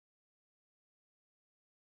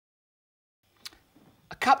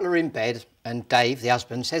A couple are in bed and Dave, the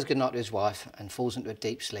husband, says goodnight to his wife and falls into a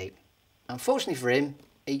deep sleep. Unfortunately for him,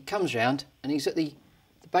 he comes round and he's at the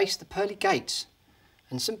base of the pearly gates.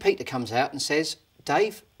 And St Peter comes out and says,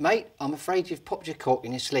 Dave, mate, I'm afraid you've popped your cork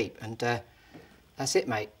in your sleep and that's it,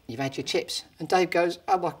 mate, you've had your chips. And Dave goes,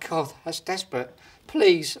 oh my God, that's desperate.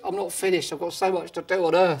 Please, I'm not finished, I've got so much to do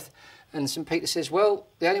on earth. And St Peter says, well,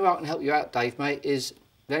 the only way I can help you out, Dave, mate, is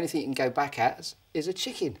the only thing you can go back at is a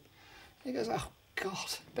chicken. And he goes, oh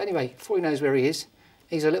God. But anyway, before he knows where he is,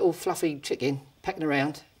 he's a little fluffy chicken pecking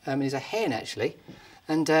around. He's a hen actually.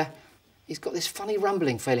 And he's got this funny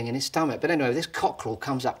rumbling feeling in his stomach. But anyway, this cockerel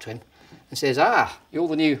comes up to him and says, you're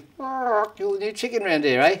the new chicken round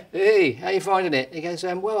here, eh? Hey, how you finding it? He goes,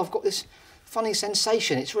 well, I've got this funny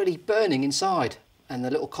sensation. It's really burning inside. And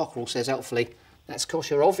the little cockerel says helpfully, that's because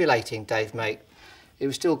you're ovulating, Dave, mate. He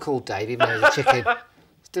was still called Dave, even though he's a chicken.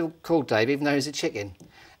 Still called Dave, even though he's a chicken.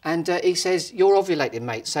 And he says, you're ovulating,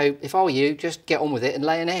 mate, so if I were you, just get on with it and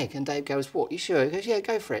lay an egg. And Dave goes, what, you sure? He goes, yeah,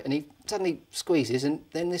 go for it. And he suddenly squeezes, and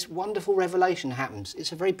then this wonderful revelation happens.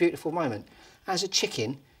 It's a very beautiful moment. As a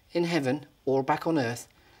chicken in heaven or back on earth,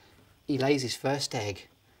 he lays his first egg.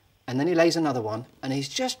 And then he lays another one, and he's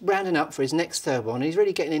just rounding up for his next third one, and he's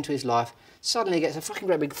really getting into his life. Suddenly he gets a fucking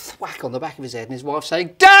great big thwack on the back of his head, and his wife's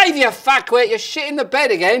saying, Dave, you fuckwit, you're shitting the bed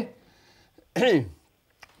again.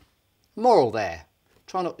 Moral there.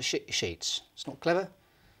 Try not to shit your sheets. It's not clever.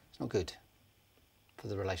 It's not good for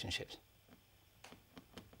the relationships.